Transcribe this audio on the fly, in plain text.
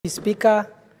Speaker,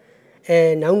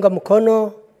 naunga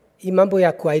mkono hii mambo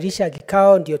ya kuahirisha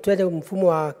kikao ndio tuende mfumo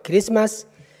wa Christmas.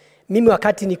 Mimi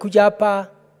wakati nikuja hapa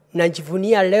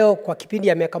najivunia leo kwa kipindi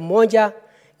ya miaka mmoja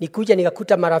nikuja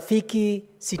nikakuta marafiki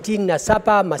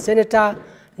 67 maseneta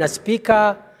na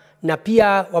speaker na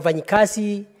pia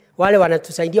wafanyikazi wale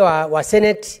wanatusaidia wa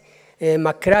Senate,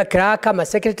 makraka,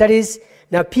 masecretaries,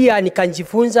 na pia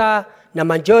nikajifunza na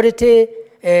majority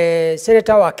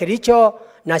senator wa Kericho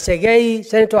na Segei,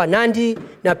 senator wa Nandi,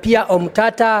 na pia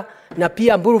Omtata, na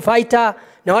pia Mburu Fighter,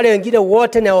 na wale wengine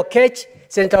wote na Okech,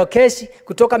 Senator Okech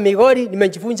kutoka Migori.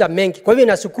 Nimejifunza mengi. Kwa hivyo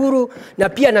nashukuru, na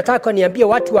pia nataka niambie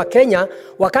watu wa Kenya,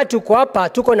 wakati uko hapa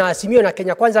tuko na Azimio na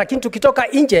Kenya Kwanza, lakini tukitoka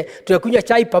nje tunakunywa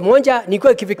chai pamoja.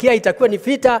 Nilikuwa kifikia itakuwa ni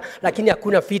vita, lakini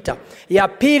hakuna vita. Ya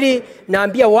pili,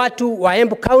 naambia watu wa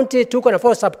Embu County tuko na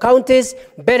 4 sub counties,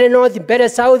 Mbeere North, Mbeere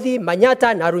South,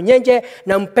 Manyata na Runyenje.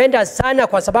 Nampenda sana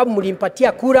kwa sababu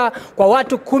mlimpatia kura kwa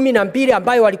watu 12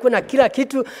 ambao walikuwa na kila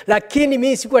kitu, lakini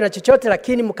mimi sikuwa na chochote,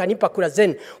 lakini mkanipa kura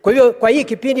zenu. Kwa hivyo kwa hii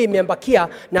kipindi imeambakia,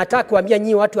 nataka kuambia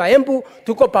nyinyi watu wa Embu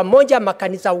tuko pamoja,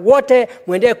 makanisa wote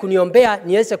muendelee kuniombea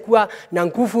niweze kuwa na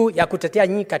nguvu ya kutetea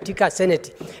nyinyi katika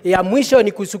Senate. Ya mwisho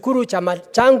ni kushukuru chama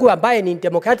changu ambaye ni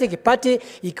Democratic Party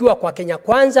ikiwa kwa Kenya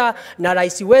Kwanza, na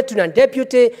rais wetu na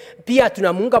deputy pia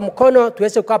tunamuunga mkono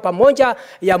tuweze kuwa pamoja.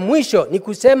 Ya mwisho ni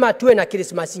kusema tuwe na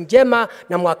Christmas njema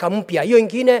na mwaka mpya. Hiyo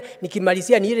ingine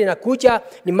nikimalizia ni ile inakuja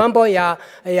ni mambo ya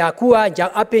kuwa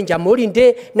happy Jamhuri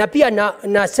Day, na pia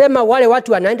nasema wale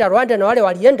watu wanaenda Rwanda na wale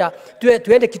walienda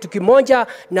tuende kitu kimoja,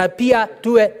 na pia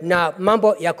tuwe na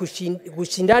mambo ya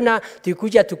kushindana,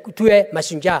 tukuja tuwe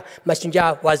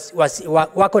mashujaa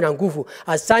wako na nguvu.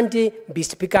 Asante Mr.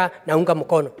 Speaker, naunga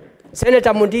mkono.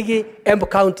 Senator Mundigi, Embu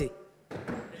County.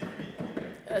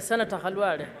 Senator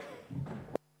Khalwale.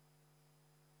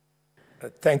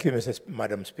 Thank you,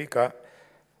 Madam Speaker.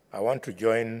 I want to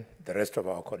join the rest of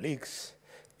our colleagues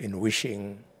in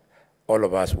wishing all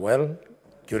of us well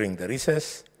during the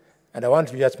recess, and I want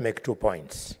to just make 2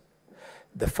 points.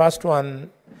 The first one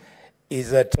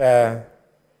is that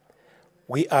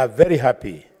we are very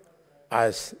happy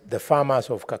as the farmers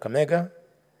of Kakamega,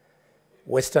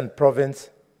 Western Province,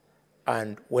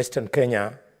 and Western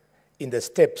Kenya in the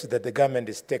steps that the government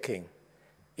is taking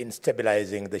in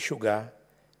stabilizing the sugar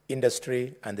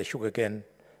industry and the sugarcane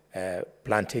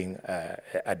planting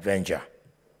adventure.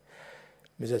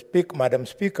 Madam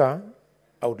Speaker,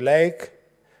 I would like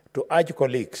to urge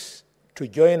colleagues to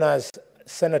join us,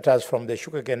 senators from the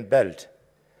sugarcane belt.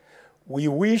 We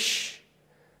wish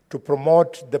to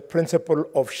promote the principle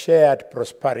of shared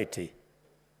prosperity.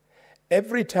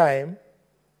 Every time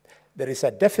there is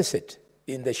a deficit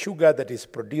in the sugar that is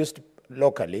produced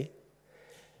locally,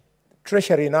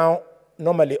 Treasury now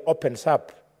normally opens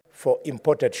up for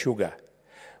imported sugar.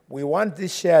 We want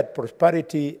this shared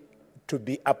prosperity to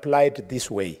be applied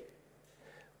this way.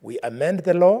 We amend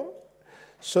the law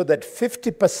so that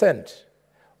 50%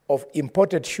 of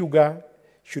imported sugar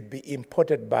should be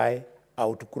imported by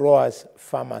Outgrowers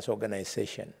Farmers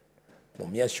Organization.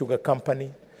 Mumia Sugar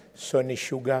Company, Sony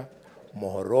Sugar,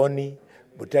 Mohoroni,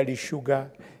 Butali Sugar,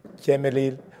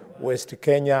 Chemelil, West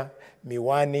Kenya,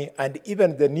 Miwani, and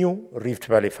even the new Rift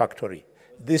Valley factory.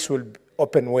 This will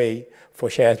open way for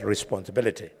shared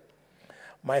responsibility.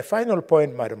 My final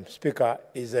point, Madam Speaker,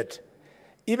 is that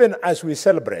even as we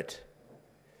celebrate,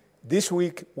 this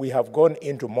week we have gone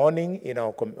into mourning in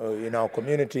our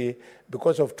community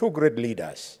because of 2 great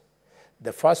leaders.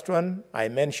 The first one, I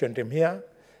mentioned him here,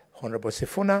 Honorable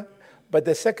Sifuna, but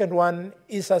the second one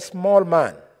is a small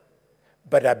man,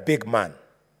 but a big man.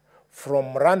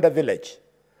 From Randa village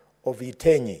of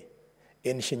Itenyi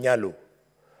in Shinyalu,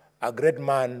 a great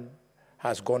man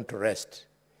has gone to rest.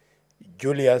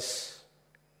 Julius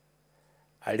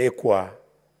Alekwa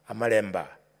Amalemba.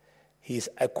 He is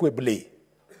equably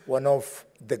one of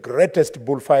the greatest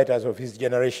bullfighters of his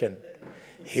generation.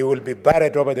 He will be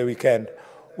buried over the weekend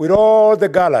with all the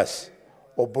galas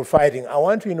of bullfighting. I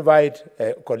want to invite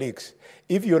colleagues,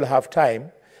 if you'll have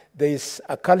time, there is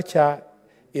a culture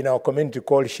in our community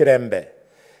called Shirembe.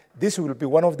 This will be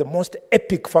one of the most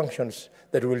epic functions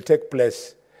that will take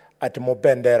place at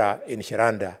Mobendera in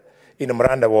Shiranda, in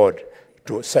Mranda Ward,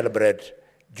 to celebrate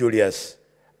Julius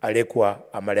Alekwa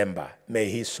Amalemba. May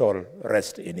his soul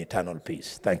rest in eternal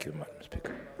peace. Thank you, Madam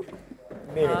Speaker.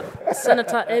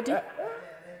 Senator Eddie.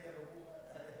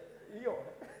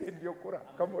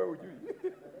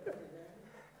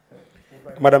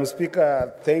 Madam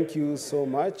Speaker, thank you so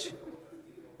much.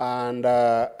 And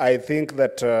I think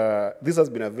that this has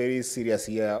been a very serious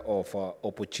year of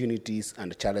opportunities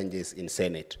and challenges in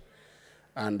Senate.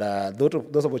 And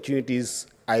those opportunities,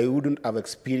 I wouldn't have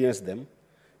experienced them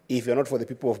if you're not for the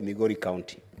people of Migori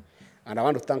County. And I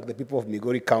want to thank the people of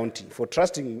Migori County for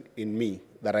trusting in me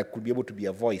that I could be able to be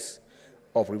a voice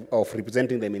of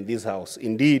representing them in this house.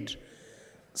 Indeed,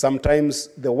 sometimes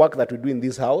the work that we do in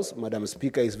this house, Madam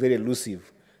Speaker, is very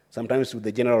elusive, sometimes to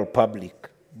the general public,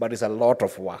 but it's a lot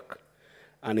of work.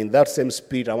 And in that same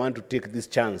spirit, I want to take this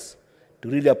chance to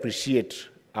really appreciate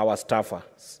our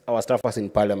staffers in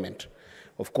Parliament,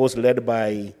 of course, led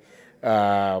by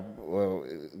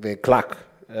the clerk,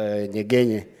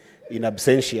 Nyegenye, in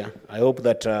absentia. I hope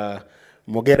that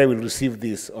Mogere will receive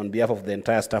this on behalf of the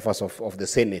entire staffers of the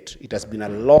Senate. It has been a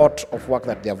lot of work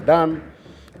that they have done.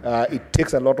 It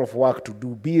takes a lot of work to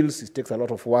do bills. It takes a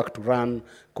lot of work to run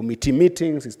committee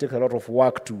meetings. It takes a lot of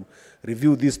work to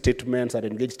review these statements and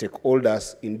engage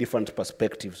stakeholders in different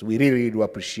perspectives. We really, really do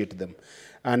appreciate them.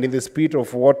 And in the spirit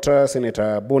of what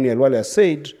Senator Boni Alwale has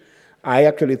said, I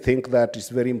actually think that it's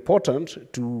very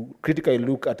important to critically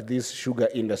look at this sugar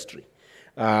industry.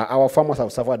 Our farmers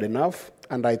have suffered enough,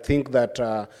 and I think that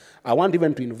I want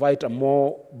even to invite a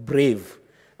more brave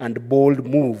and bold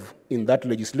move in that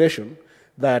legislation,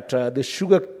 that the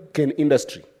sugarcane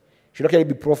industry should actually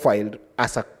be profiled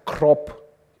as a crop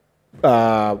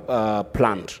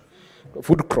plant,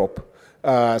 food crop,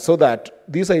 so that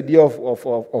this idea of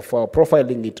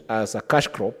profiling it as a cash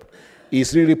crop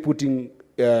is really putting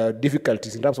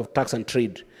difficulties in terms of tax and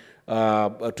trade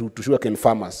to sugarcane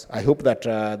farmers. I hope that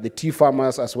the tea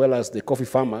farmers as well as the coffee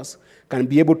farmers can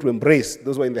be able to embrace,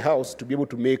 those who are in the house, to be able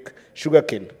to make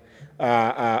sugarcane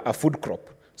a food crop,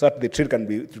 so that the trade can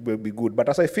be good. But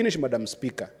as I finish, Madam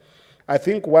Speaker, I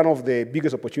think one of the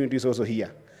biggest opportunities also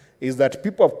here is that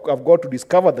people have got to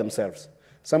discover themselves.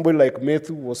 Somebody like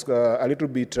Methu was a little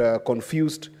bit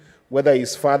confused whether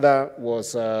his father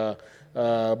was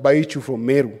Baichu from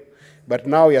Meru, but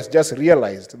now he has just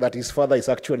realized that his father is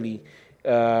actually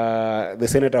the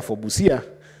senator for Busia,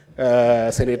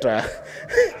 Senator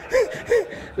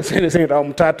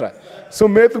Mtata. So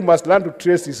Methu must learn to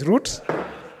trace his roots.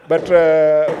 But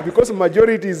because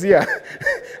majority is here,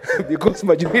 because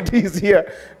majority is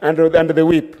here under the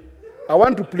whip, I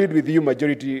want to plead with you,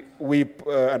 majority whip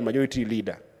and majority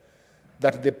leader,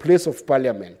 that the place of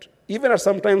Parliament, even at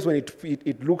sometimes when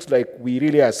it looks like we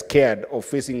really are scared of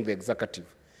facing the executive,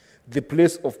 the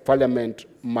place of Parliament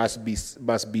must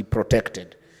be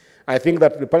protected. I think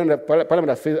that the Parliament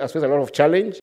has faced a lot of challenge.